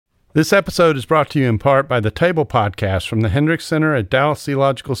This episode is brought to you in part by the Table Podcast from the Hendricks Center at Dallas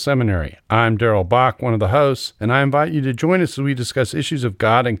Theological Seminary. I'm Darrell Bach, one of the hosts, and I invite you to join us as we discuss issues of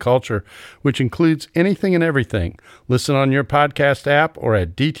God and culture, which includes anything and everything. Listen on your podcast app or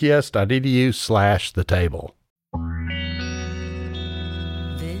at dts.edu/the table.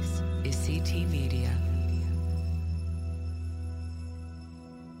 This is CT Media.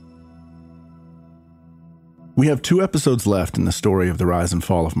 We have 2 episodes left in the story of the rise and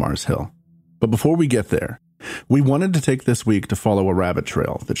fall of Mars Hill. But before we get there, we wanted to take this week to follow a rabbit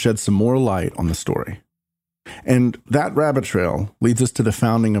trail that sheds some more light on the story. And that rabbit trail leads us to the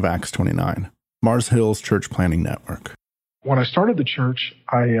founding of Acts 29, Mars Hill's church planning network. When I started the church,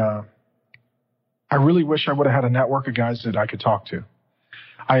 I really wish I would have had a network of guys that I could talk to.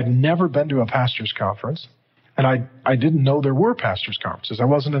 I had never been to a pastor's conference. And I didn't know there were pastors' conferences. I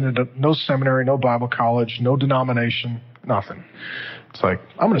wasn't in no seminary, no Bible college, no denomination, nothing. It's like,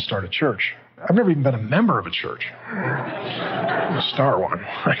 I'm going to start a church. I've never even been a member of a church. I'm going to start one.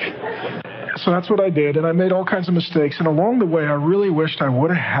 So that's what I did, and I made all kinds of mistakes. And along the way, I really wished I would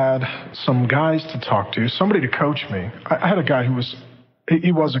have had some guys to talk to, somebody to coach me. I had a guy who was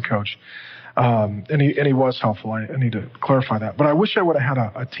a coach. And he was helpful. I need to clarify that. But I wish I would have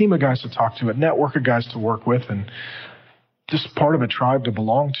had a team of guys to talk to, a network of guys to work with, and just part of a tribe to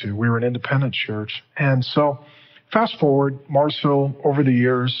belong to. We were an independent church. And so fast forward, Mars Hill over the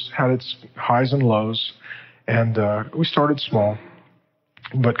years had its highs and lows. And we started small,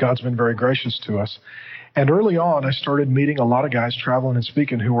 but God's been very gracious to us. And early on, I started meeting a lot of guys traveling and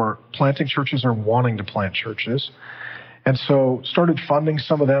speaking who were planting churches or wanting to plant churches. And so started funding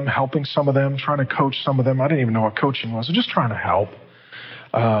some of them, helping some of them, trying to coach some of them. I didn't even know what coaching was. I was just trying to help.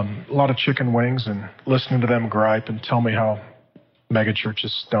 A lot of chicken wings and listening to them gripe and tell me how mega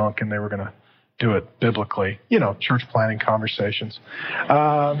churches stunk and they were going to do it biblically. You know, church planning conversations.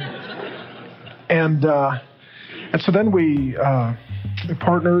 And so then we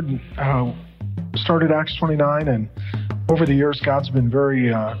partnered, started Acts 29, and over the years, God's been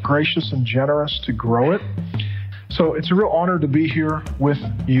very gracious and generous to grow it. So it's a real honor to be here with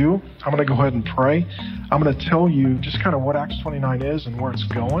you. I'm going to go ahead and pray. I'm going to tell you just kind of what Acts 29 is and where it's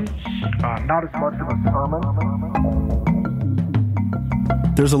going. Not as much of a sermon.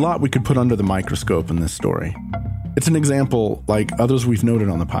 There's a lot we could put under the microscope in this story. It's an example, like others we've noted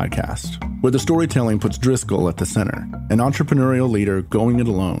on the podcast, where the storytelling puts Driscoll at the center, an entrepreneurial leader going it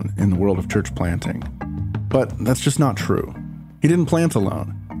alone in the world of church planting. But that's just not true. He didn't plant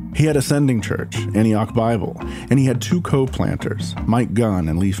alone. He had Ascending Church, Antioch Bible, and he had 2 co-planters, Mike Gunn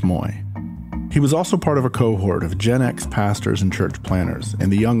and Leif Moy. He was also part of a cohort of Gen X pastors and church planners in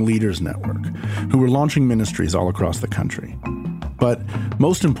the Young Leaders Network, who were launching ministries all across the country. But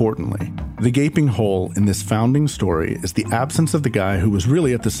most importantly, the gaping hole in this founding story is the absence of the guy who was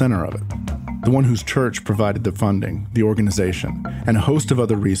really at the center of it, the one whose church provided the funding, the organization, and a host of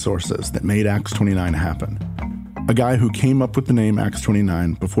other resources that made Acts 29 happen. A guy who came up with the name Acts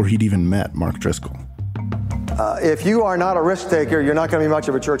 29 before he'd even met Mark Driscoll. If you are not a risk taker, you're not going to be much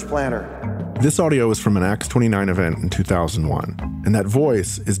of a church planner. This audio is from an Acts 29 event in 2001, and that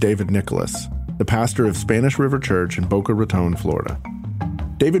voice is David Nicholas, the pastor of Spanish River Church in Boca Raton, Florida.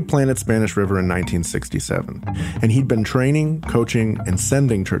 David planted Spanish River in 1967, and he'd been training, coaching, and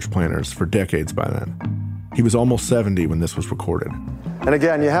sending church planners for decades by then. He was almost 70 when this was recorded. And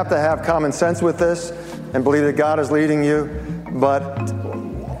again, you have to have common sense with this and believe that God is leading you. But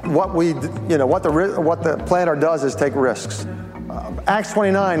what the planner does is take risks. Acts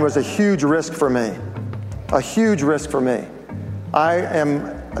 29 was a huge risk for me. A huge risk for me. I am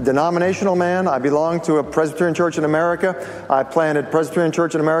a denominational man. I belong to a Presbyterian church in America. I planted Presbyterian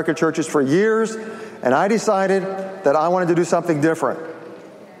Church in America churches for years, and I decided that I wanted to do something different,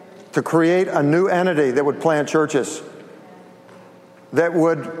 to create a new entity that would plant churches, that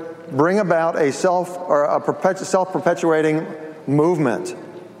would bring about a self-perpetuating movement,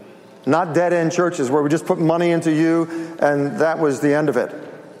 not dead-end churches where we just put money into you and that was the end of it,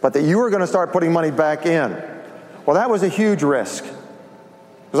 but that you were going to start putting money back in. Well, that was a huge risk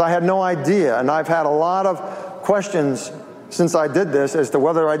because I had no idea, and I've had a lot of questions since I did this as to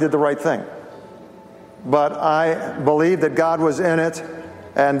whether I did the right thing. But I believe that God was in it,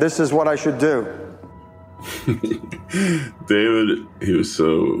 and this is what I should do. David, he was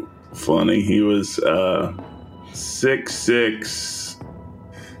so funny. He was 6'6",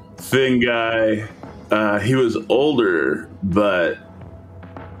 thin guy. He was older, but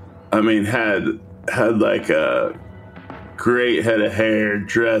I mean, had like a great head of hair,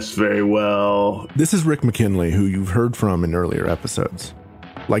 dressed very well. This is Rick McKinley, who you've heard from in earlier episodes.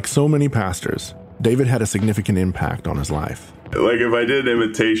 Like so many pastors, David had a significant impact on his life. Like, if I did an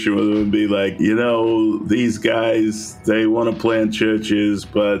imitation with him, it would be like, these guys, they want to plant churches,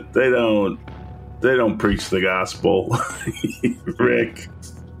 but they don't preach the gospel. Rick,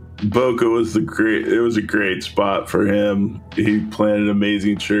 Boca was a great spot for him. He planted an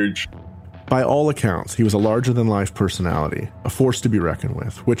amazing church. By all accounts, he was a larger-than-life personality, a force to be reckoned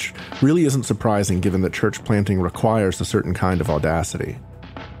with, which really isn't surprising given that church planting requires a certain kind of audacity.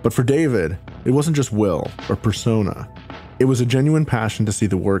 But for David, it wasn't just will or persona. It was a genuine passion to see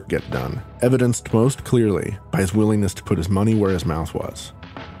the work get done, evidenced most clearly by his willingness to put his money where his mouth was.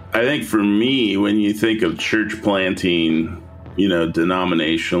 I think for me, when you think of church planting,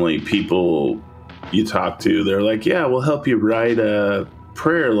 denominationally, people you talk to, they're like, yeah, we'll help you write a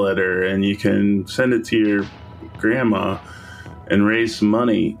prayer letter and you can send it to your grandma and raise some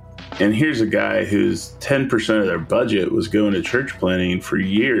money. And here's a guy whose 10% of their budget was going to church planting for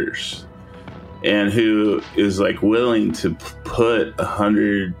years, and who is like willing to put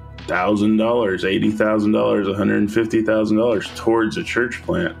 $100,000, $80,000, $150,000 towards a church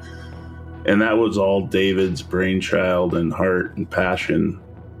plant. And that was all David's brainchild and heart and passion.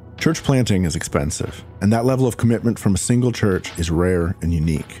 Church planting is expensive, and that level of commitment from a single church is rare and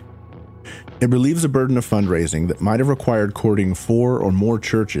unique. It relieves a burden of fundraising that might have required courting 4 or more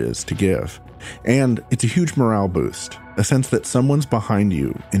churches to give. And it's a huge morale boost, a sense that someone's behind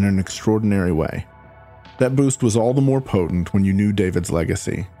you in an extraordinary way. That boost was all the more potent when you knew David's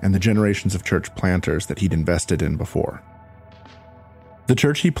legacy and the generations of church planters that he'd invested in before. The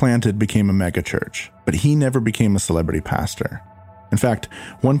church he planted became a megachurch, but he never became a celebrity pastor. In fact,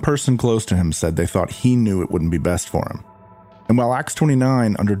 one person close to him said they thought he knew it wouldn't be best for him. And while Acts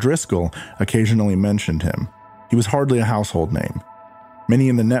 29 under Driscoll occasionally mentioned him, he was hardly a household name. Many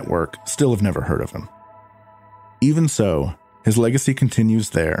in the network still have never heard of him. Even so, his legacy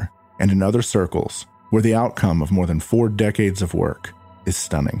continues there and in other circles where the outcome of more than 4 decades of work is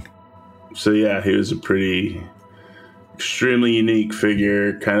stunning. So yeah, he was a pretty extremely unique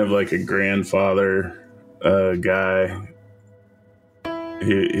figure, kind of like a grandfather guy.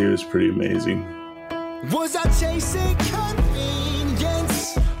 He was pretty amazing. Was I chasing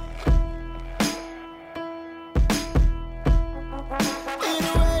convenience? In a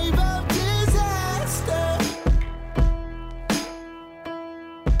wave of disaster,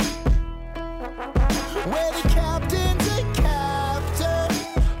 where the captain's a captain,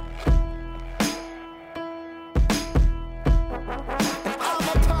 and I'm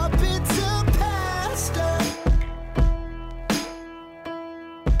a puppet to pastor.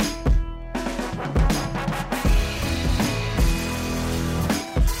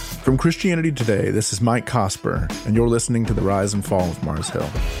 From Christianity Today, this is Mike Cosper, and you're listening to The Rise and Fall of Mars Hill.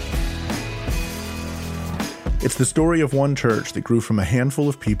 It's the story of one church that grew from a handful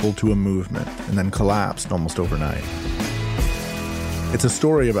of people to a movement and then collapsed almost overnight. It's a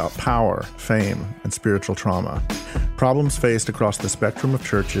story about power, fame, and spiritual trauma, problems faced across the spectrum of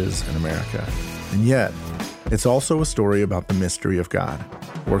churches in America. And yet, it's also a story about the mystery of God,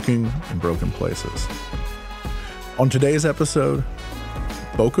 working in broken places. On today's episode,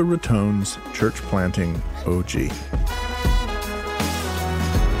 Boca Raton's church planting OG.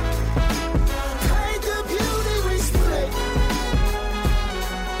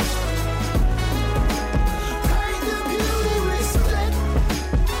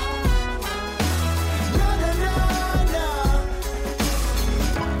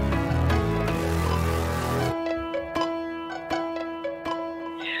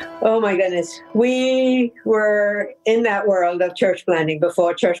 Oh my goodness. We were in that world of church planting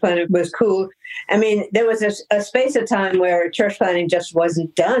before church planting was cool. I mean, there was a space of time where church planting just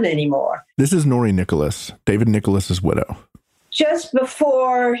wasn't done anymore. This is Nori Nicholas, David Nicholas's widow. Just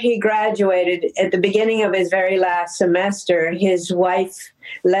before he graduated, at the beginning of his very last semester, his wife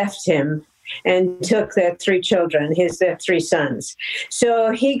left him and took their 3 children, their 3 sons. So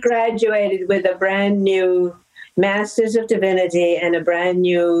he graduated with a brand new Master's of Divinity and a brand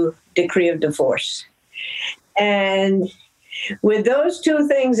new decree of divorce. And with those 2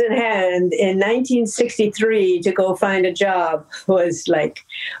 things in hand, in 1963, to go find a job was like,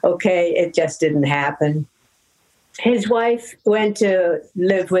 okay, it just didn't happen. His wife went to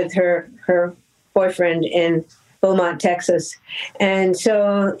live with her boyfriend in Beaumont, Texas. And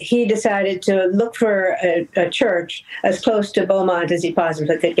so he decided to look for a church as close to Beaumont as he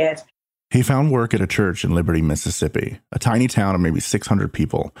possibly could get. He found work at a church in Liberty, Mississippi, a tiny town of maybe 600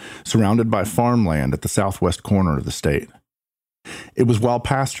 people, surrounded by farmland at the southwest corner of the state. It was while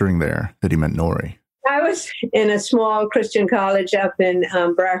pastoring there that he met Nori. I was in a small Christian college up in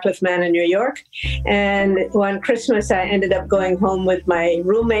Barcliffe Manor, New York. And one Christmas, I ended up going home with my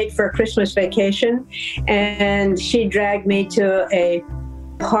roommate for a Christmas vacation. And she dragged me to a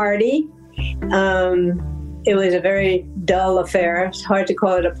party. It was a very dull affair. It's hard to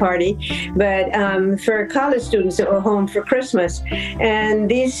call it a party. But for college students that were home for Christmas. And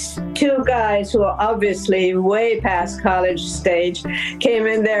these two guys who are obviously way past college stage came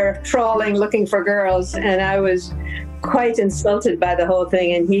in there trawling, looking for girls. And I was quite insulted by the whole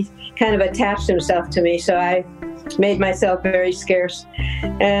thing. And he kind of attached himself to me. So I made myself very scarce.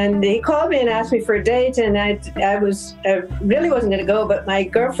 And he called me and asked me for a date, and I really wasn't going to go, but my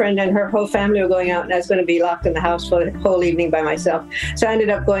girlfriend and her whole family were going out, and I was going to be locked in the house for the whole evening by myself. So I ended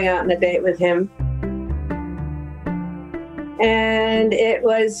up going out on a date with him. And it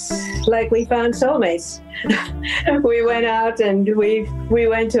was like we found soulmates. We went out and we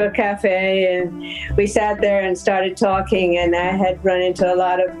went to a cafe and we sat there and started talking, and I had run into a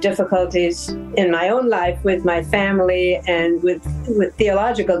lot of difficulties in my own life with my family and with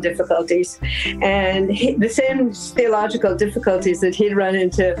theological difficulties. And the same theological difficulties that he'd run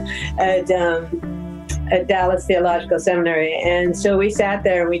into at Dallas Theological Seminary. And so we sat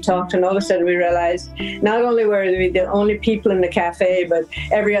there and we talked, and all of a sudden we realized not only were we the only people in the cafe, but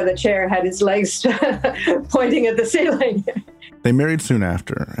every other chair had its legs pointing at the ceiling. They married soon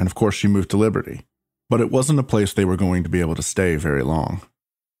after, and of course she moved to Liberty. But it wasn't a place they were going to be able to stay very long.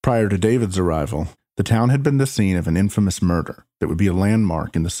 Prior to David's arrival, the town had been the scene of an infamous murder that would be a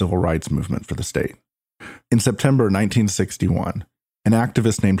landmark in the civil rights movement for the state. In September 1961, an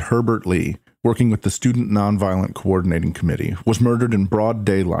activist named Herbert Lee, working with the Student Nonviolent Coordinating Committee, was murdered in broad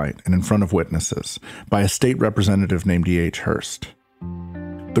daylight and in front of witnesses by a state representative named E.H. Hurst.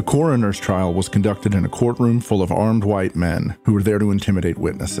 The coroner's trial was conducted in a courtroom full of armed white men who were there to intimidate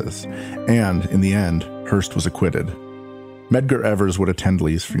witnesses, and, in the end, Hurst was acquitted. Medgar Evers would attend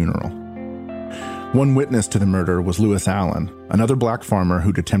Lee's funeral. One witness to the murder was Lewis Allen, another black farmer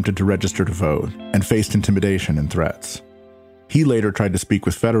who'd attempted to register to vote and faced intimidation and threats. He later tried to speak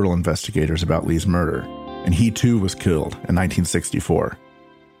with federal investigators about Lee's murder, and he too was killed in 1964.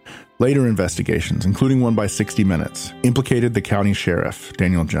 Later investigations, including one by 60 Minutes, implicated the county sheriff,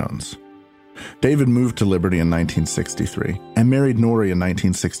 Daniel Jones. David moved to Liberty in 1963 and married Norrie in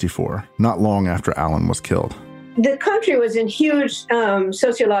 1964, not long after Allen was killed. The country was in huge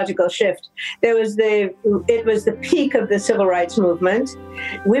sociological shift. It was the peak of the civil rights movement.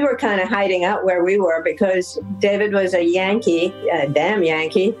 We were kind of hiding out where we were because David was a Yankee, a damn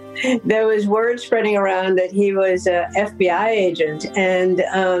Yankee. There was word spreading around that he was an FBI agent, and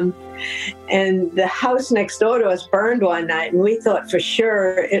the house next door to us burned one night, and we thought for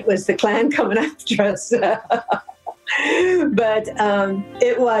sure it was the Klan coming after us. But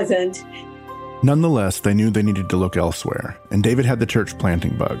it wasn't. Nonetheless, they knew they needed to look elsewhere, and David had the church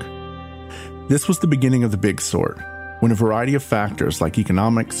planting bug. This was the beginning of the big sort, when a variety of factors like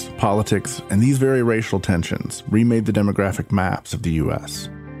economics, politics, and these very racial tensions remade the demographic maps of the U.S.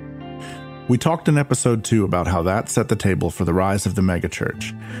 We talked in episode 2 about how that set the table for the rise of the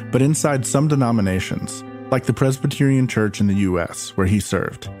megachurch, but inside some denominations, like the Presbyterian Church in the U.S., where he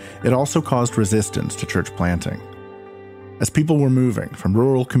served, it also caused resistance to church planting. As people were moving from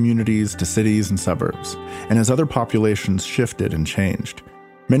rural communities to cities and suburbs, and as other populations shifted and changed,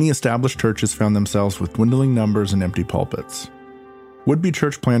 many established churches found themselves with dwindling numbers and empty pulpits. Would-be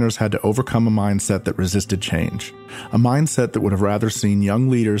church planters had to overcome a mindset that resisted change, a mindset that would have rather seen young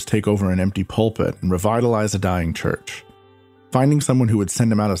leaders take over an empty pulpit and revitalize a dying church. Finding someone who would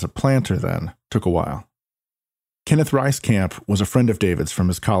send him out as a planter, then, took a while. Kenneth Reiskamp was a friend of David's from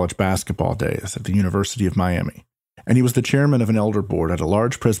his college basketball days at the University of Miami, and he was the chairman of an elder board at a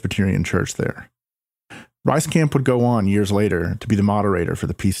large Presbyterian church there. Reiskamp would go on years later to be the moderator for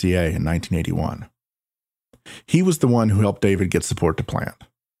the PCA in 1981. He was the one who helped David get support to plant.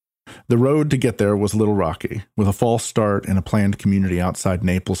 The road to get there was a little rocky, with a false start in a planned community outside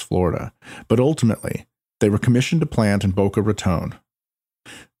Naples, Florida, but ultimately, they were commissioned to plant in Boca Raton.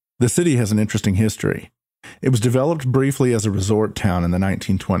 The city has an interesting history. It was developed briefly as a resort town in the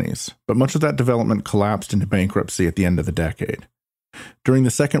 1920s, but much of that development collapsed into bankruptcy at the end of the decade. During the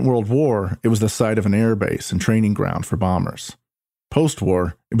Second World War, it was the site of an air base and training ground for bombers.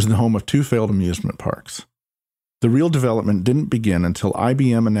 Post-war, it was the home of 2 failed amusement parks. The real development didn't begin until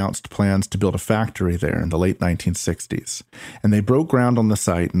IBM announced plans to build a factory there in the late 1960s, and they broke ground on the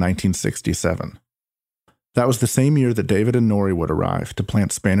site in 1967. That was the same year that David and Norrie would arrive to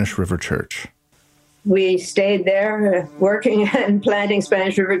plant Spanish River Church. we stayed there working and planting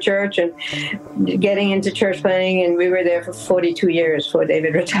Spanish River Church and getting into church planting, and we were there for 42 years before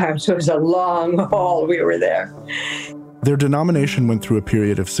David retired, so it was a long haul we were there. Their denomination went through a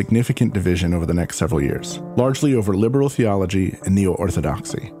period of significant division over the next several years, largely over liberal theology and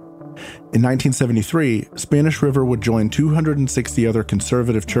neo-orthodoxy. In 1973, Spanish River would join 260 other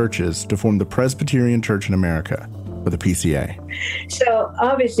conservative churches to form the Presbyterian Church in America, or the PCA. So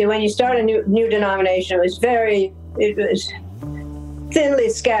obviously, when you start a new denomination, it was thinly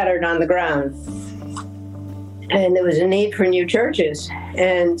scattered on the ground, and there was a need for new churches.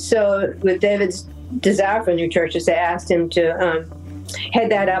 And so, with David's desire for new churches, they asked him to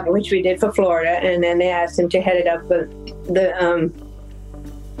head that up, which we did for Florida, and then they asked him to head it up the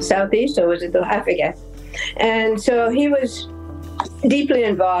Southeast, or was it I forget. And so he was deeply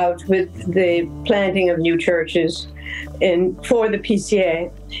involved with the planting of new churches for the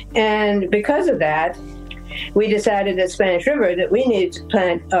PCA. And because of that, we decided at Spanish River that we needed to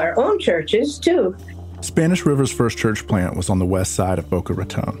plant our own churches too. Spanish River's first church plant was on the west side of Boca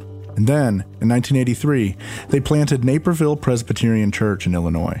Raton. And then, in 1983, they planted Naperville Presbyterian Church in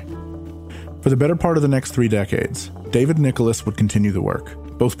Illinois. For the better part of the next 3 decades, David Nicholas would continue the work,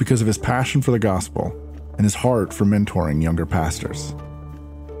 both because of his passion for the gospel and his heart for mentoring younger pastors.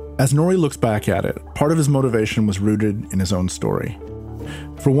 As Norrie looks back at it, part of his motivation was rooted in his own story.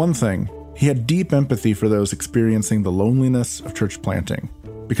 For one thing, he had deep empathy for those experiencing the loneliness of church planting,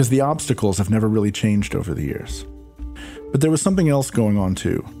 because the obstacles have never really changed over the years. But there was something else going on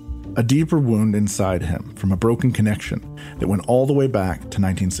too, a deeper wound inside him from a broken connection that went all the way back to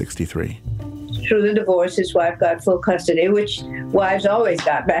 1963. Through the divorce, his wife got full custody, which wives always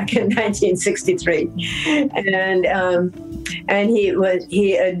got back in 1963. And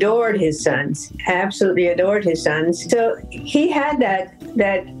he adored his sons, absolutely adored his sons. So he had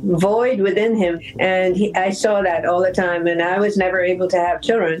that void within him, and I saw that all the time, and I was never able to have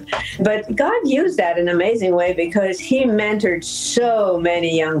children. But God used that in an amazing way, because he mentored so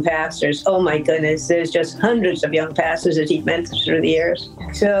many young pastors. Oh my goodness, there's just hundreds of young pastors that he mentored through the years.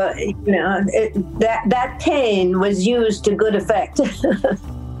 So, that pain was used to good effect.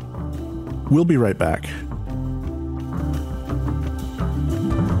 We'll be right back.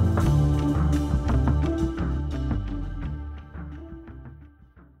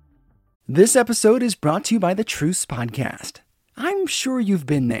 This episode is brought to you by the Truce Podcast. I'm sure you've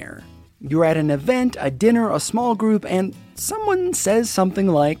been there. You're at an event, a dinner, a small group, and someone says something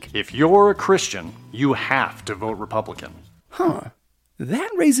like, "If you're a Christian, you have to vote Republican."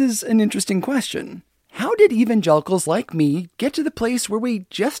 That raises an interesting question. How did evangelicals like me get to the place where we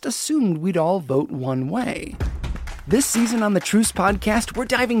just assumed we'd all vote one way? This season on the Truce Podcast, we're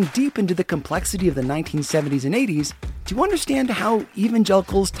diving deep into the complexity of the 1970s and 80s to understand how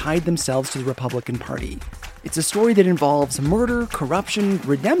evangelicals tied themselves to the Republican Party. It's a story that involves murder, corruption,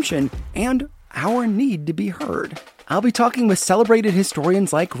 redemption, and our need to be heard. I'll be talking with celebrated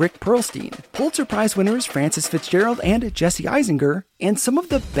historians like Rick Perlstein, Pulitzer Prize winners Francis Fitzgerald and Jesse Eisinger, and some of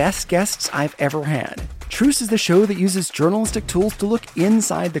the best guests I've ever had. Truce is the show that uses journalistic tools to look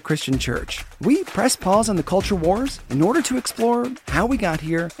inside the Christian church. We press pause on the culture wars in order to explore how we got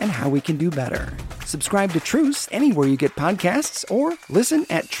here and how we can do better. Subscribe to Truce anywhere you get podcasts or listen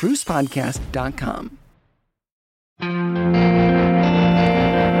at trucepodcast.com.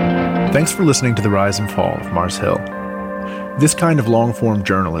 Thanks for listening to The Rise and Fall of Mars Hill. This kind of long-form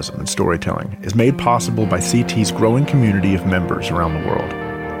journalism and storytelling is made possible by CT's growing community of members around the world.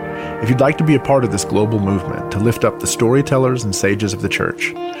 If you'd like to be a part of this global movement to lift up the storytellers and sages of the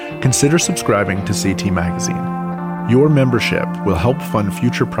church, consider subscribing to CT Magazine. Your membership will help fund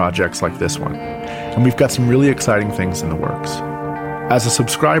future projects like this one, and we've got some really exciting things in the works. As a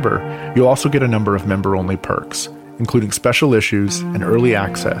subscriber, you'll also get a number of member-only perks, including special issues and early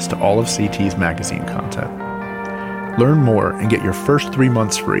access to all of CT's magazine content. Learn more and get your first 3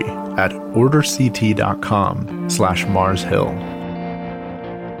 months free at orderct.com/MarsHill.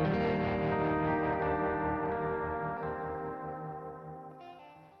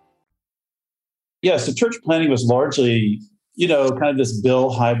 Yeah, so church planting was largely, kind of this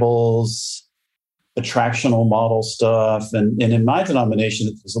Bill Hybels attractional model stuff. And in my denomination,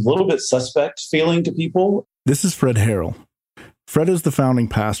 it was a little bit suspect feeling to people. This is Fred Harrell. Fred is the founding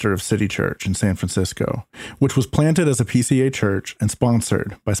pastor of City Church in San Francisco, which was planted as a PCA church and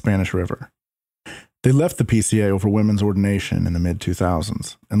sponsored by Spanish River. They left the PCA over women's ordination in the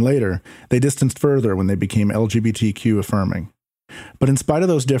mid-2000s, and later, they distanced further when they became LGBTQ affirming. But in spite of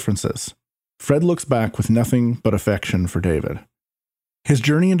those differences, Fred looks back with nothing but affection for David. His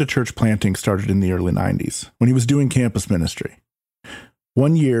journey into church planting started in the early 90s, when he was doing campus ministry.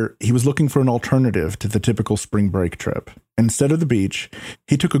 One year, he was looking for an alternative to the typical spring break trip. Instead of the beach,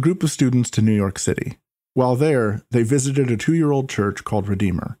 he took a group of students to New York City. While there, they visited a 2-year-old church called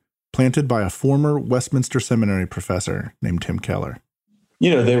Redeemer, planted by a former Westminster Seminary professor named Tim Keller.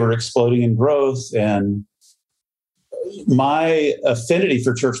 They were exploding in growth, and my affinity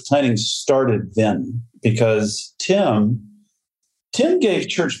for church planting started then because Tim gave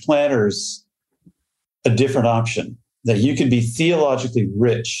church planters a different option, that you could be theologically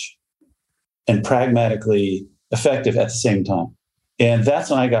rich and pragmatically effective at the same time. And that's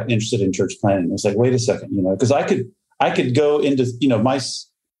when I got interested in church planting. I was like, wait a second, because I could go into, my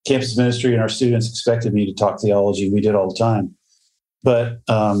campus ministry and our students expected me to talk theology. We did all the time. But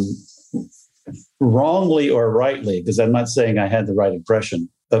wrongly or rightly, because I'm not saying I had the right impression,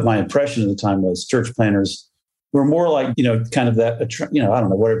 but my impression at the time was church planters were more like, kind of that, I don't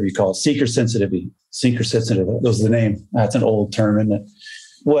know, whatever you call it, seeker sensitive. That was the name. That's an old term, isn't it?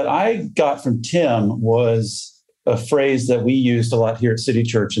 What I got from Tim was a phrase that we used a lot here at City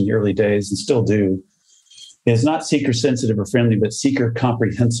Church in the early days and still do, is not seeker sensitive or friendly, but seeker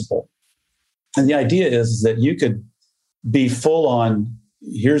comprehensible. And the idea is that you could be full on,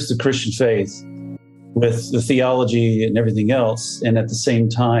 here's the Christian faith with the theology and everything else, and at the same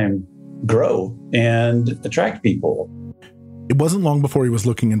time grow and attract people. It wasn't long before he was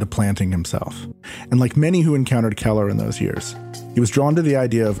looking into planting himself. And like many who encountered Keller in those years, he was drawn to the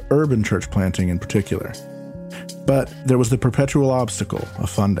idea of urban church planting in particular. But there was the perpetual obstacle of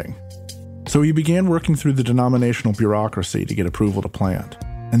funding. So he began working through the denominational bureaucracy to get approval to plant,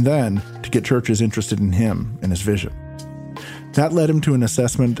 and then to get churches interested in him and his vision. That led him to an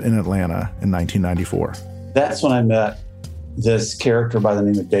assessment in Atlanta in 1994. That's when I met this character by the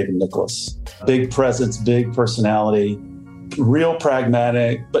name of David Nicholas. Big presence, big personality, real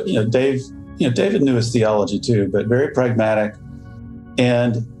pragmatic. But David knew his theology too, but very pragmatic.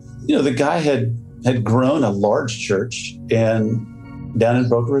 And the guy had grown a large church and down in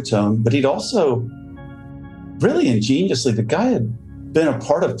Boca Raton, but he'd also really ingeniously, the guy had been a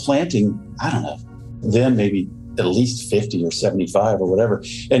part of planting, I don't know, then maybe at least 50 or 75 or whatever,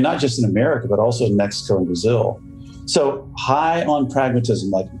 and not just in America, but also in Mexico and Brazil. So high on pragmatism,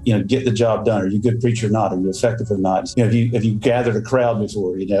 like, get the job done. Are you a good preacher or not? Are you effective or not? Have you gathered a crowd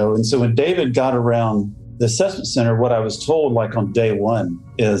before, And so when David got around the assessment center, what I was told, like on day one,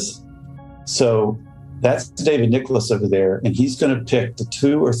 is, so that's David Nicholas over there, and he's going to pick the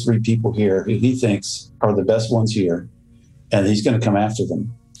 2 or 3 people here who he thinks are the best ones here, and he's going to come after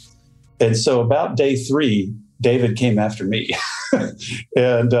them. And so about day 3, David came after me.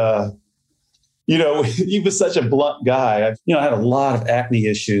 And, he was such a blunt guy. I had a lot of acne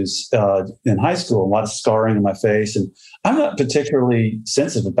issues in high school, a lot of scarring on my face, and I'm not particularly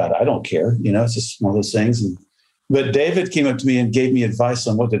sensitive about it. I don't care. It's just one of those things. But David came up to me and gave me advice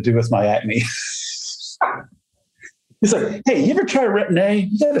on what to do with my acne. He's like, hey, you ever try Retin-A?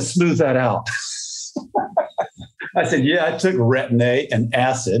 You got to smooth that out. I said, yeah, I took Retin-A and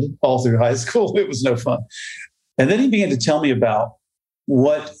acid all through high school. It was no fun. And then he began to tell me about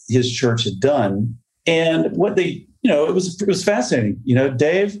what his church had done and what they, it was fascinating.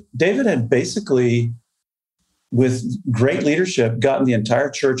 David had basically, with great leadership, gotten the entire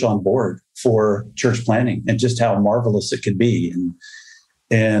church on board for church planting and just how marvelous it could be.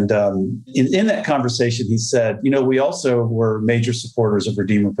 And in that conversation, he said, we also were major supporters of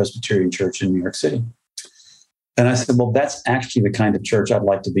Redeemer Presbyterian Church in New York City. And I said, well, that's actually the kind of church I'd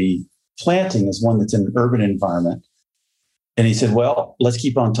like to be planting, is one that's in an urban environment. And he said, well, let's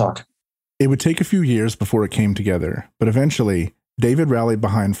keep on talking. It would take a few years before it came together, but eventually David rallied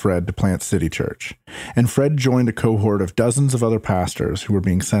behind Fred to plant City Church. And Fred joined a cohort of dozens of other pastors who were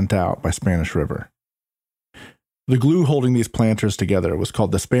being sent out by Spanish River. The glue holding these planters together was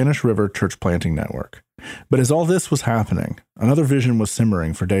called the Spanish River Church Planting Network. But as all this was happening, another vision was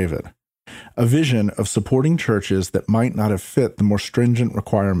simmering for David. A vision of supporting churches that might not have fit the more stringent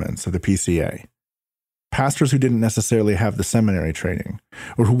requirements of the PCA. Pastors who didn't necessarily have the seminary training,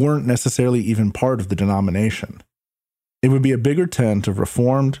 or who weren't necessarily even part of the denomination. It would be a bigger tent of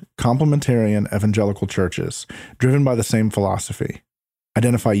reformed, complementarian evangelical churches, driven by the same philosophy.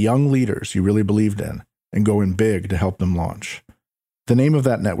 Identify young leaders you really believed in, and go in big to help them launch. The name of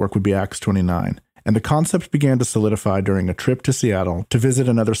that network would be Acts 29, and the concept began to solidify during a trip to Seattle to visit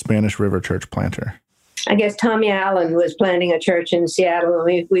another Spanish River church planter. I guess Tommy Allen was planting a church in Seattle,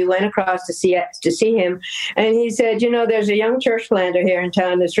 and we went across to see him, and he said, there's a young church planter here in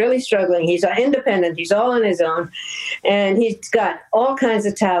town that's really struggling. He's independent. He's all on his own, and he's got all kinds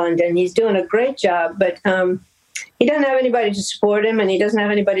of talent, and he's doing a great job, but he doesn't have anybody to support him, and he doesn't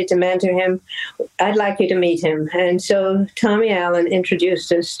have anybody to mentor him. I'd like you to meet him. And so Tommy Allen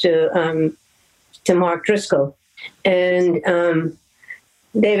introduced us to Mark Driscoll. And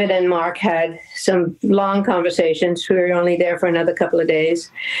David and Mark had some long conversations. We were only there for another couple of days.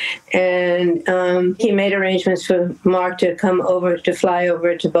 And he made arrangements for Mark to fly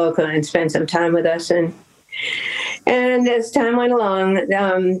over to Boca and spend some time with us. And as time went along,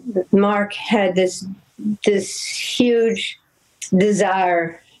 Mark had this huge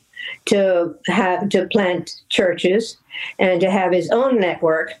desire to plant churches and to have his own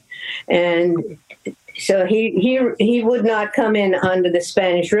network. And so he would not come in under the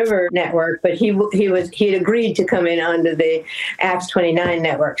Spanish River network, but he'd agreed to come in under the Acts 29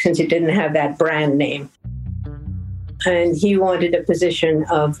 network since it didn't have that brand name. And he wanted a position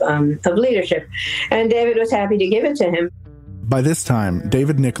of leadership, and David was happy to give it to him. By this time,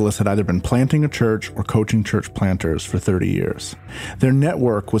 David Nicholas had either been planting a church or coaching church planters for 30 years. Their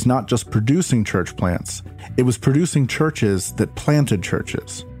network was not just producing church plants, it was producing churches that planted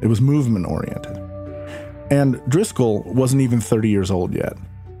churches. It was movement-oriented. And Driscoll wasn't even 30 years old yet.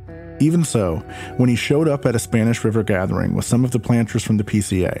 Even so, when he showed up at a Spanish River gathering with some of the planters from the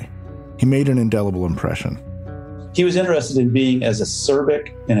PCA, he made an indelible impression. He was interested in being as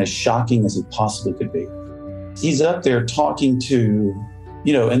acerbic and as shocking as he possibly could be. He's up there talking to,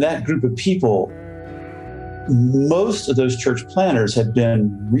 and that group of people, most of those church planters had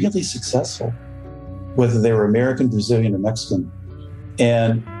been really successful, whether they were American, Brazilian, or Mexican.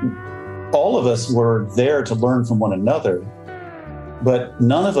 And all of us were there to learn from one another, but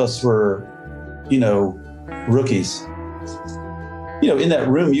none of us were, rookies. In that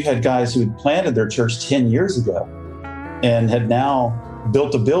room, you had guys who had planted their church 10 years ago and had now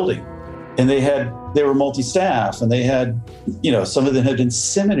built a building. And they were multi-staff, and they had, some of them had been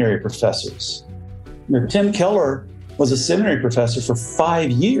seminary professors. Tim Keller was a seminary professor for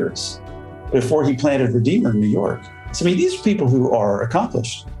 5 years before he planted Redeemer in New York. So, these are people who are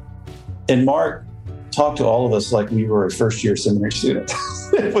accomplished. And Mark talked to all of us like we were a first-year seminary student.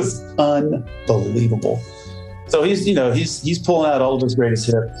 It was unbelievable. So he's pulling out all of his greatest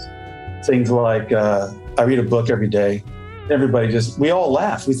hits. Things like, I read a book every day. We all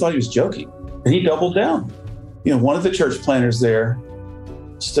laughed. We thought he was joking. And he doubled down. One of the church planters there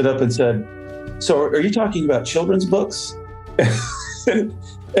stood up and said, "So are you talking about children's books?"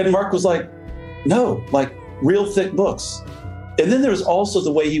 and Mark was like, "No, like real thick books." And then there was also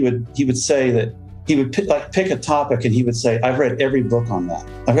the way he would say that he would pick a topic and he would say, "I've read every book on that.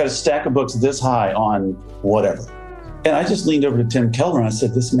 I've got a stack of books this high on whatever." And I just leaned over to Tim Keller and I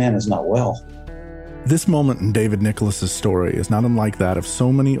said, "This man is not well." This moment in David Nicholas's story is not unlike that of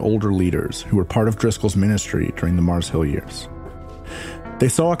so many older leaders who were part of Driscoll's ministry during the Mars Hill years. They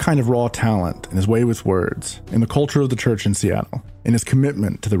saw a kind of raw talent in his way with words, in the culture of the church in Seattle, in his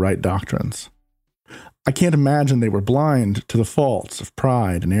commitment to the right doctrines. I can't imagine they were blind to the faults of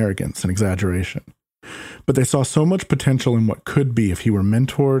pride and arrogance and exaggeration. But they saw so much potential in what could be if he were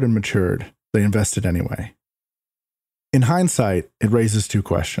mentored and matured, they invested anyway. In hindsight, it raises two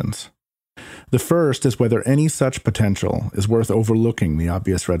questions. The first is whether any such potential is worth overlooking the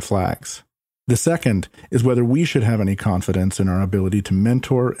obvious red flags. The second is whether we should have any confidence in our ability to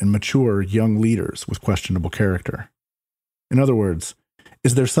mentor and mature young leaders with questionable character. In other words,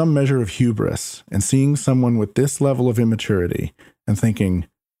 is there some measure of hubris in seeing someone with this level of immaturity and thinking,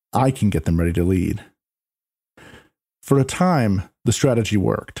 I can get them ready to lead? For a time, the strategy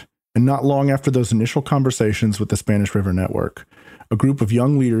worked, and not long after those initial conversations with the Spanish River Network, a group of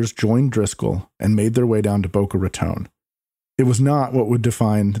young leaders joined Driscoll and made their way down to Boca Raton. It was not what would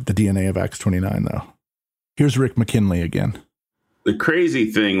define the DNA of Acts 29, though. Here's Rick McKinley again. The crazy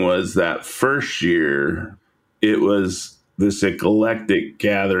thing was that first year, it was this eclectic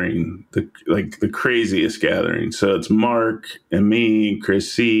gathering, the craziest gathering. So it's Mark and me, and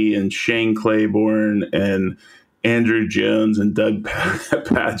Chris C. and Shane Claiborne and Andrew Jones and Doug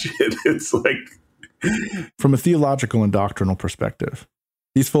Padgett. It's like... From a theological and doctrinal perspective,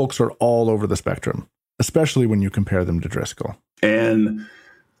 these folks are all over the spectrum, especially when you compare them to Driscoll. And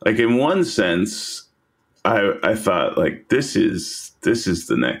like in one sense, I thought like this is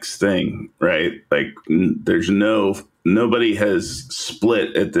the next thing, right? Like there's nobody has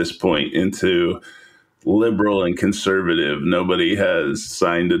split at this point into liberal and conservative. Nobody has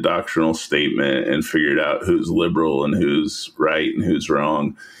signed a doctrinal statement and figured out who's liberal and who's right and who's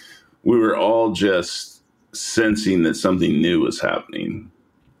wrong. We were all just sensing that something new was happening.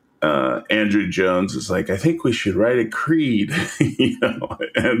 Andrew Jones is like, I think we should write a creed,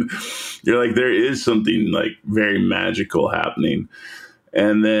 and you're like, there is something like very magical happening.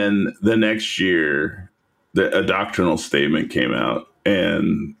 And then the next year, a doctrinal statement came out,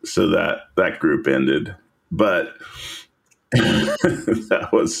 and so that group ended. But that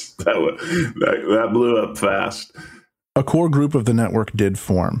blew up fast. A core group of the network did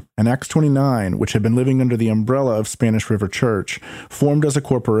form, and Acts 29, which had been living under the umbrella of Spanish River Church, formed as a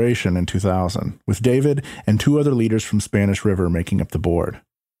corporation in 2000, with David and 2 other leaders from Spanish River making up the board.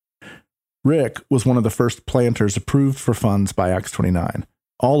 Rick was one of the first planters approved for funds by Acts 29,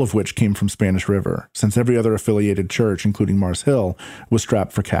 all of which came from Spanish River, since every other affiliated church, including Mars Hill, was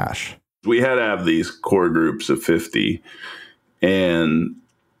strapped for cash. We had to have these core groups of 50, and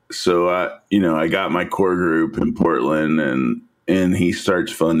so I got my core group in Portland, and he starts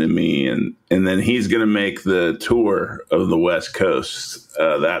funding me, and then he's going to make the tour of the West Coast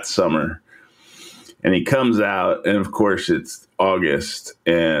that summer. And he comes out, and of course it's August,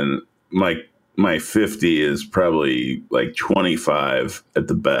 and my 50 is probably like 25 at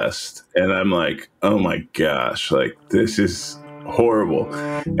the best. And I'm like, oh my gosh, like this is horrible.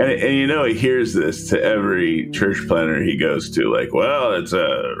 And he hears this to every church planter he goes to, like, well, it's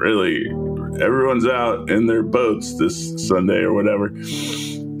really, everyone's out in their boats this Sunday or whatever.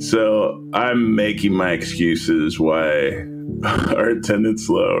 So I'm making my excuses why our attendance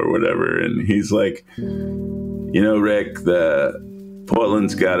low or whatever. And he's like, Rick,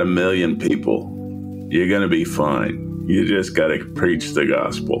 Portland's got 1 million people. You're going to be fine. You just got to preach the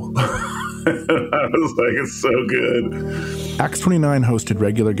gospel. I was like, it's so good. Acts 29 hosted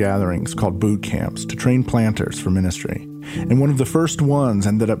regular gatherings called boot camps to train planters for ministry. And one of the first ones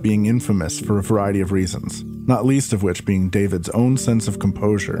ended up being infamous for a variety of reasons, not least of which being David's own sense of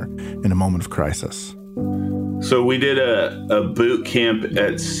composure in a moment of crisis. So we did a boot camp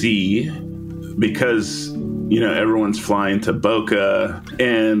at sea because, everyone's flying to Boca.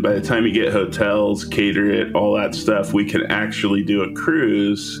 And by the time you get hotels, cater it, all that stuff, we can actually do a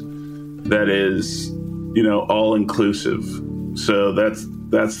cruise that is, all inclusive. So that's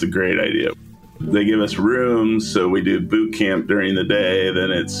the great idea. They give us rooms, so we do boot camp during the day.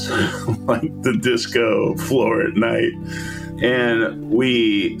 Then it's like the disco floor at night. And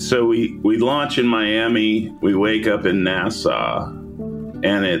we launch in Miami. We wake up in Nassau,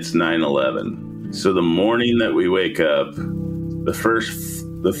 and it's 9/11. So the morning that we wake up, the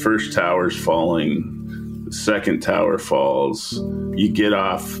first tower's falling, the second tower falls. You get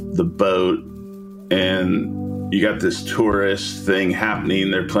off the boat, and you got this tourist thing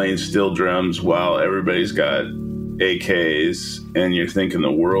happening. They're playing steel drums while everybody's got AKs, and you're thinking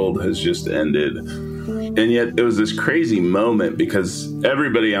the world has just ended. And yet it was this crazy moment because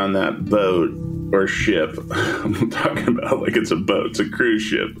everybody on that boat or ship, I'm talking about like it's a boat, it's a cruise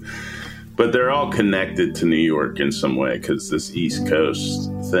ship, but they're all connected to New York in some way because this East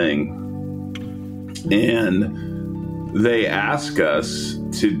Coast thing. And they ask us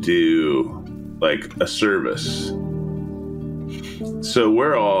to do like a service. So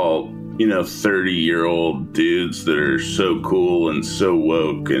we're all, 30-year-old dudes that are so cool and so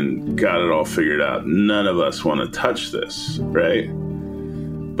woke and got it all figured out. None of us want to touch this, right?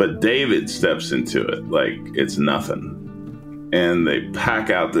 But David steps into it like it's nothing. And they pack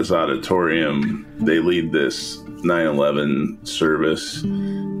out this auditorium. They lead this 9/11 service.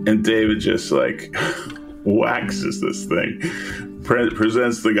 And David just like waxes this thing,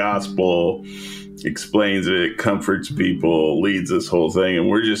 presents the gospel, explains it, comforts people, leads this whole thing. And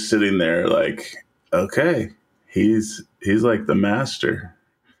we're just sitting there like, okay, he's like the master.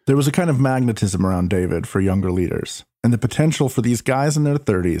 There was a kind of magnetism around David for younger leaders, and the potential for these guys in their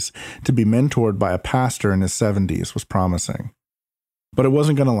 30s to be mentored by a pastor in his 70s was promising. But it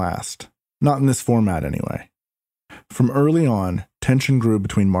wasn't going to last. Not in this format, anyway. From early on, tension grew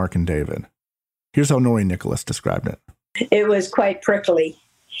between Mark and David. Here's how Nori Nicholas described it. It was quite prickly.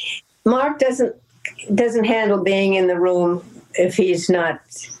 Mark doesn't handle being in the room if he's not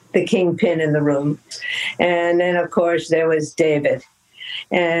the kingpin in the room. And then, of course, there was David.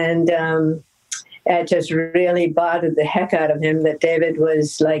 And it just really bothered the heck out of him that David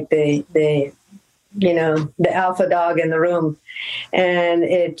was like the alpha dog in the room. And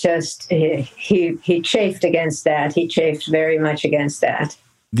it just, he chafed against that. He chafed very much against that.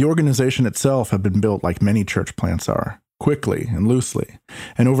 The organization itself had been built like many church plants are, quickly and loosely.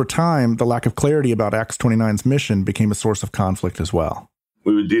 And over time, the lack of clarity about Acts 29's mission became a source of conflict as well.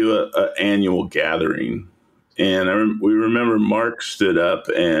 We would do an annual gathering. And we remember Mark stood up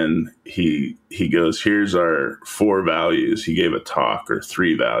and he goes, here's our 4 values. He gave a talk, or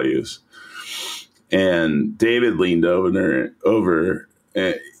 3 values. And David leaned over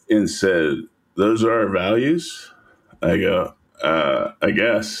and said, those are our values? I go, I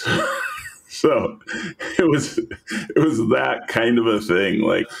guess. So it was that kind of a thing.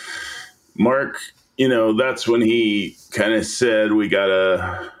 Like Mark, that's when he kind of said, we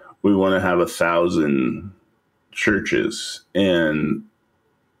want to have 1,000 churches. And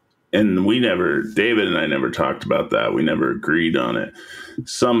David and I never talked about that. We never agreed on it.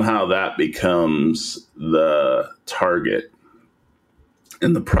 Somehow that becomes the target.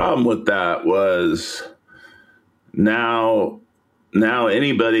 And the problem with that was now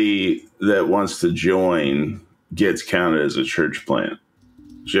anybody that wants to join gets counted as a church plant,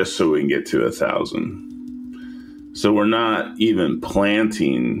 just so we can get to 1,000. So we're not even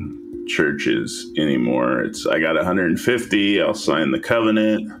planting churches anymore. I got 150, I'll sign the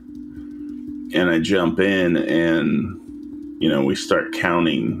covenant, and I jump in and, we start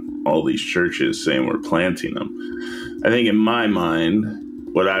counting all these churches, saying we're planting them. I think in my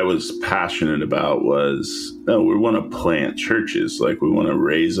mind, what I was passionate about was, no, we want to plant churches. Like, we want to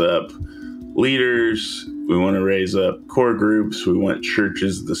raise up leaders. We want to raise up core groups. We want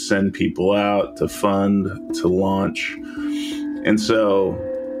churches to send people out, to fund, to launch. And so,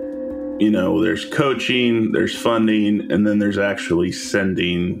 there's coaching, there's funding, and then there's actually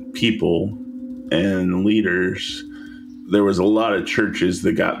sending people and leaders. There was a lot of churches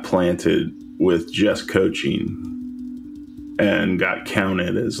that got planted with just coaching and got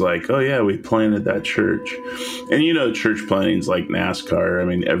counted as like, oh yeah, we planted that church. And church planting is like NASCAR. I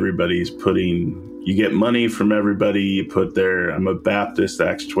mean, everybody's you get money from everybody. You put I'm a Baptist,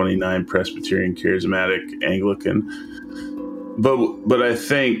 Acts 29, Presbyterian, Charismatic, Anglican. But I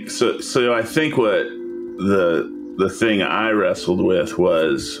think, so I think what the thing I wrestled with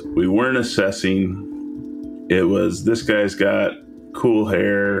was, we weren't assessing. It was, this guy's got cool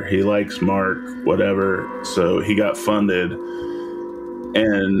hair, he likes Mark, whatever. So he got funded.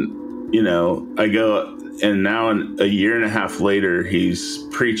 And, I go, and now a year and a half later, he's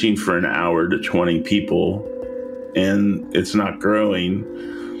preaching for an hour to 20 people, and it's not growing,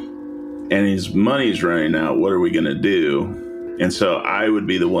 and his money's running out. What are we going to do? And so I would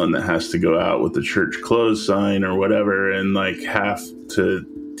be the one that has to go out with the church closed sign or whatever, and have to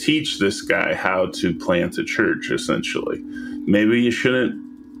teach this guy how to plant a church, essentially. Maybe you shouldn't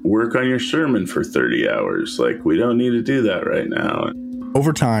work on your sermon for 30 hours. Like, we don't need to do that right now.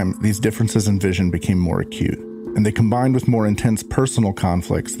 Over time, these differences in vision became more acute, and they combined with more intense personal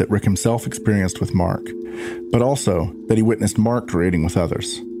conflicts that Rick himself experienced with Mark, but also that he witnessed Mark creating with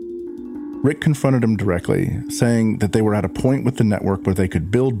others. Rick confronted him directly, saying that they were at a point with the network where they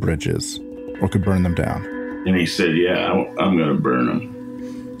could build bridges or could burn them down. And he said, yeah, I'm going to burn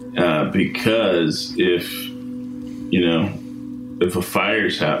them. Because if a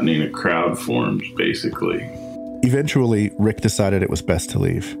fire's happening, a crowd forms, basically. Eventually, Rick decided it was best to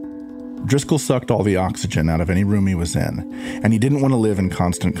leave. Driscoll sucked all the oxygen out of any room he was in, and he didn't want to live in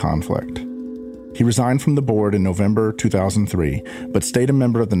constant conflict. He resigned from the board in November 2003, but stayed a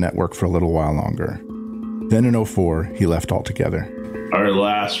member of the network for a little while longer. Then in 2004, he left altogether. Our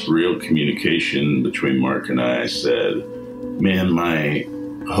last real communication between Mark and I said, man, my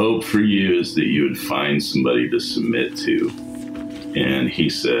hope for you is that you would find somebody to submit to. And he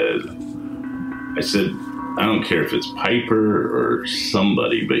said, I don't care if it's Piper or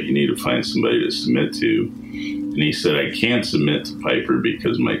somebody, but you need to find somebody to submit to. And he said, I can't submit to Piper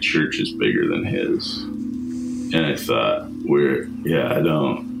because my church is bigger than his. And I thought,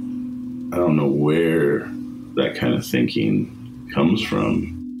 I don't know where that kind of thinking comes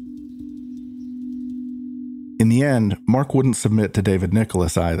from. In the end, Mark wouldn't submit to David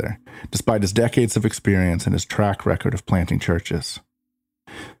Nicholas either, despite his decades of experience and his track record of planting churches.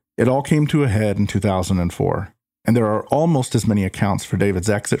 It all came to a head in 2004, and there are almost as many accounts for David's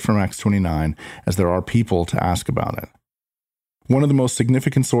exit from Acts 29 as there are people to ask about it. One of the most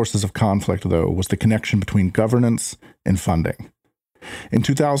significant sources of conflict, though, was the connection between governance and funding. In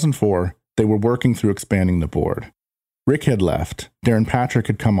 2004, they were working through expanding the board. Rick had left, Darren Patrick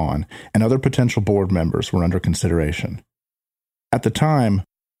had come on, and other potential board members were under consideration. At the time,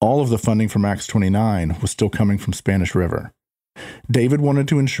 all of the funding from Acts 29 was still coming from Spanish River. David wanted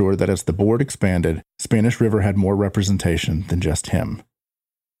to ensure that as the board expanded, Spanish River had more representation than just him.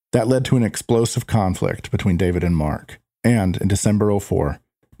 That led to an explosive conflict between David and Mark, and in December 2004,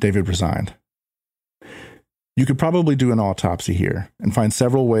 David resigned. You could probably do an autopsy here and find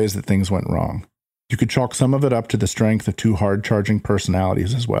several ways that things went wrong. You could chalk some of it up to the strength of two hard-charging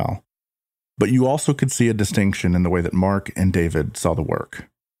personalities as well. But you also could see a distinction in the way that Mark and David saw the work.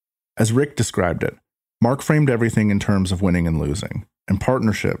 As Rick described it, Mark framed everything in terms of winning and losing, and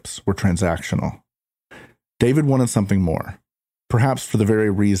partnerships were transactional. David wanted something more, perhaps for the very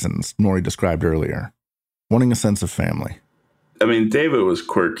reasons Nori described earlier, wanting a sense of family. I mean, David was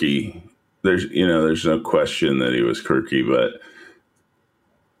quirky. There's no question that he was quirky, but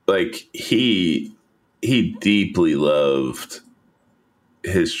he he deeply loved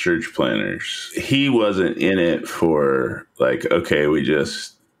his church planners. He wasn't in it for like, okay, we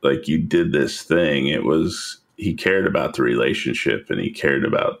just like you did this thing. It was, he cared about the relationship and he cared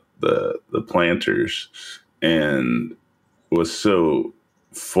about the planters and was so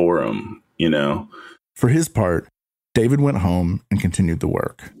for them, you know. For his part, David went home and continued the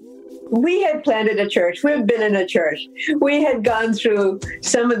work. We had planted a church. We've been in a church. We had gone through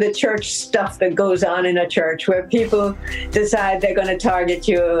some of the church stuff that goes on in a church where people decide they're going to target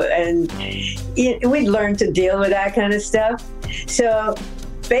you. And we'd learned to deal with that kind of stuff. So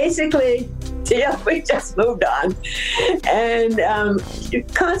basically, we just moved on and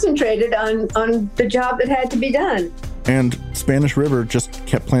concentrated on the job that had to be done. And Spanish River just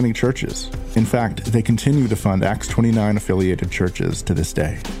kept planting churches. In fact, they continue to fund Acts 29 affiliated churches to this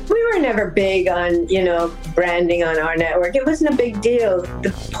day. We were never big on, branding on our network. It wasn't a big deal.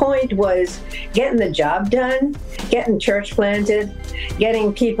 The point was getting the job done, getting church planted,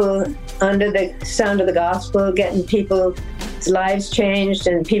 getting people under the sound of the gospel, getting people's lives changed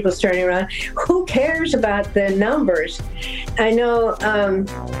and people's turning around. Who cares about the numbers? I know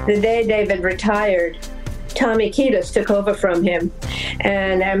the day David retired, Tommy Kiedis took over from him.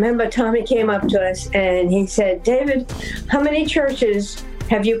 And I remember Tommy came up to us and he said, David, how many churches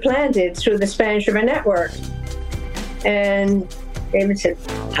have you planted through the Spanish River Network? And David said,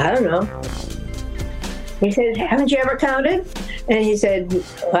 I don't know. He said, haven't you ever counted? And he said,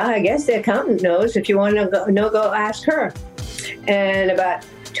 well, I guess the accountant knows. If you want to go ask her. And about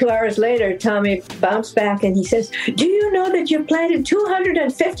 2 hours later, Tommy bounced back and he says, do you know that you've planted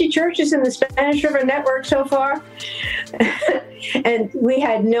 250 churches in the Spanish River Network so far? And we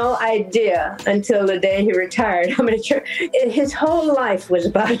had no idea until the day he retired how many churches. His whole life was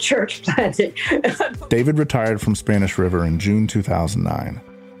about church planting. David retired from Spanish River in June 2009.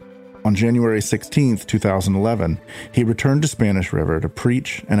 On January 16th, 2011, he returned to Spanish River to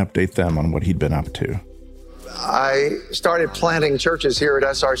preach and update them on what he'd been up to. I started planting churches here at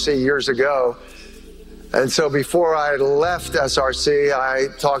SRC years ago. And so before I left SRC, I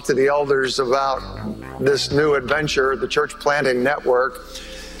talked to the elders about this new adventure, the Church Planting Network.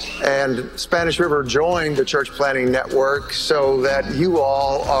 And Spanish River joined the Church Planting Network so that you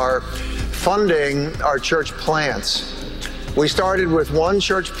all are funding our church plants. We started with one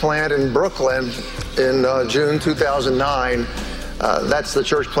church plant in Brooklyn in June 2009. That's the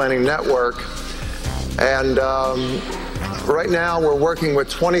Church Planting Network. And right now we're working with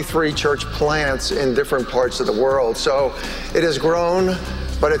 23 church plants in different parts of the world. So it has grown,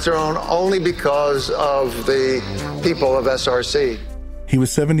 but it's grown only because of the people of SRC. He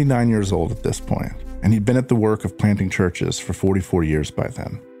was 79 years old at this point, and he'd been at the work of planting churches for 44 years by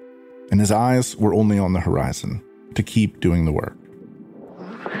then. And his eyes were only on the horizon to keep doing the work.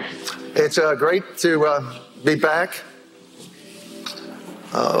 It's great to be back.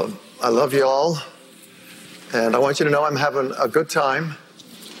 I love you all. And I want you to know I'm having a good time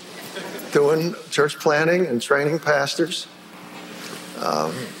doing church planting and training pastors.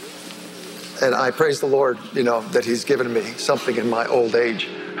 And I praise the Lord, that he's given me something in my old age.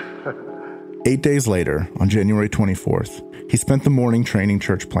 8 days later, on January 24th, he spent the morning training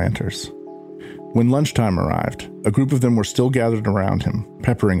church planters. When lunchtime arrived, a group of them were still gathered around him,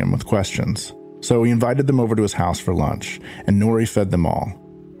 peppering him with questions. So he invited them over to his house for lunch, and Nori fed them all.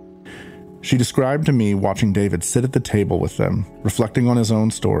 She described to me watching David sit at the table with them, reflecting on his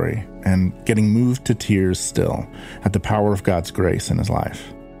own story, and getting moved to tears still at the power of God's grace in his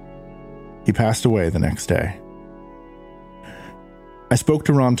life. He passed away the next day. I spoke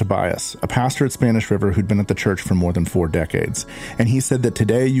to Ron Tobias, a pastor at Spanish River who'd been at the church for more than 4 decades, and he said that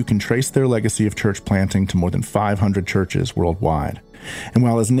today you can trace their legacy of church planting to more than 500 churches worldwide. And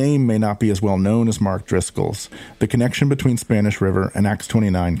while his name may not be as well known as Mark Driscoll's, the connection between Spanish River and Acts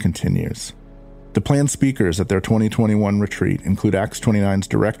 29 continues. The planned speakers at their 2021 retreat include Acts 29's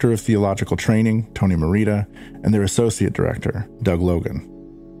Director of Theological Training, Tony Merida, and their Associate Director, Doug Logan.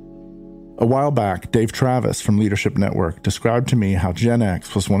 A while back, Dave Travis from Leadership Network described to me how Gen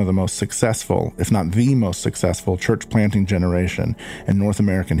X was one of the most successful, if not the most successful, church planting generation in North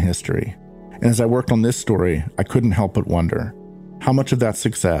American history. And as I worked on this story, I couldn't help but wonder, how much of that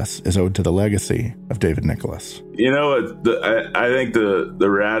success is owed to the legacy of David Nicholas? You know, I think the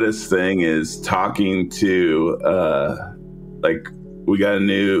raddest thing is talking to, we got a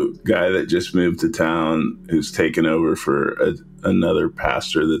new guy that just moved to town who's taken over for another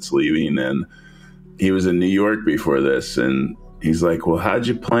pastor that's leaving. And he was in New York before this. And he's like, well, how'd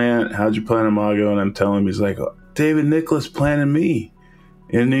you plant Imago? And I'm telling him, he's like, oh, David Nicholas planted me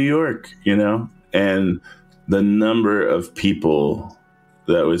in New York, and the number of people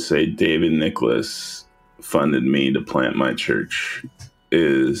that would say David Nicholas funded me to plant my church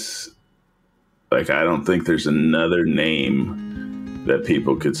is like, I don't think there's another name that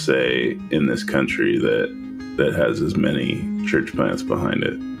people could say in this country that has as many church plants behind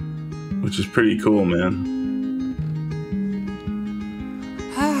it, which is pretty cool, man.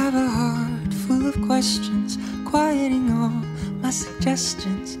 I have a heart full of questions, quieting all my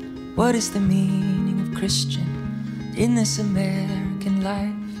suggestions. What is the meaning of Christian in this American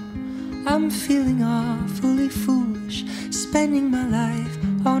life? I'm feeling awfully foolish, spending my life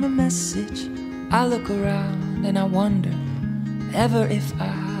on a message. I look around and I wonder ever if I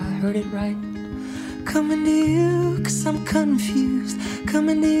heard it right. Coming to you cause I'm confused,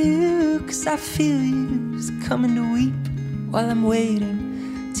 coming to you cause I feel used, coming to weep while I'm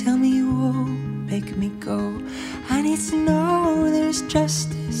waiting. Tell me you won't make me go. I need to know there's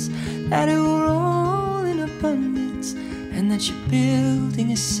justice, that it will roll in abundance, and that you're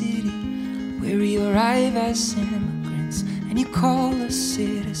building a city where we arrive as immigrants, and you call us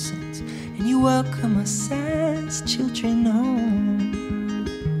citizens, and you welcome us as children home.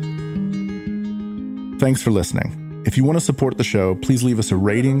 Thanks for listening. If you want to support the show, please leave us a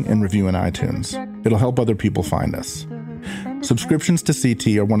rating and review in iTunes. It'll help other people find us. Subscriptions to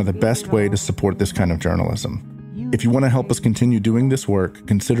CT are one of the best ways to support this kind of journalism. If you want to help us continue doing this work,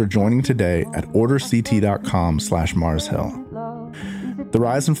 consider joining today at orderct.com/Mars Hill. The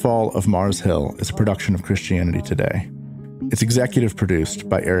Rise and Fall of Mars Hill is a production of Christianity Today. It's executive produced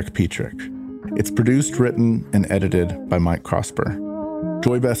by Eric Petrick. It's produced, written, and edited by Mike Crosper.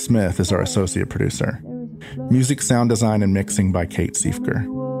 Joy Beth Smith is our associate producer. Music, sound design, and mixing by Kate Siefker.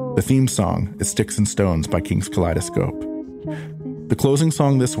 The theme song is Sticks and Stones by King's Kaleidoscope. The closing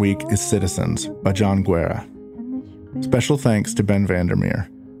song this week is Citizens by John Guerra. Special thanks to Ben Vandermeer.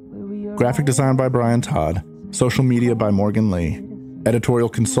 Graphic design by Brian Todd. Social media by Morgan Lee. Editorial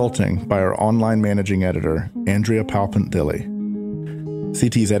consulting by our online managing editor, Andrea Palpant-Dilley.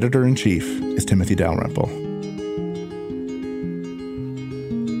 CT's editor-in-chief is Timothy Dalrymple.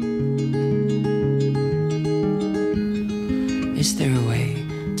 Is there a way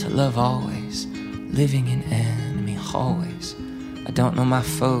to love always, living in enemy hallways? I don't know my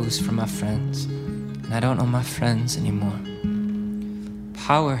foes from my friends, and I don't know my friends anymore.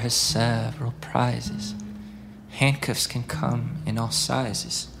 Power has several prizes. Handcuffs can come in all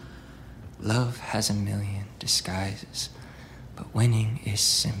sizes. Love has a million disguises, but winning is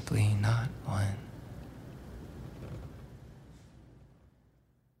simply not one.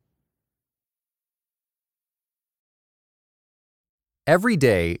 Every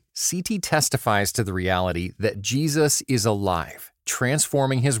day, CT testifies to the reality that Jesus is alive,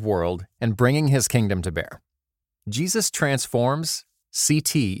 transforming his world and bringing his kingdom to bear. Jesus transforms,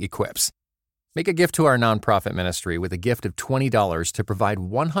 CT equips. Make a gift to our nonprofit ministry with a gift of $20 to provide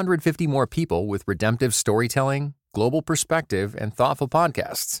 150 more people with redemptive storytelling, global perspective, and thoughtful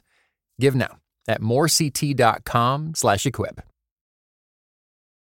podcasts. Give now at morect.com/equip.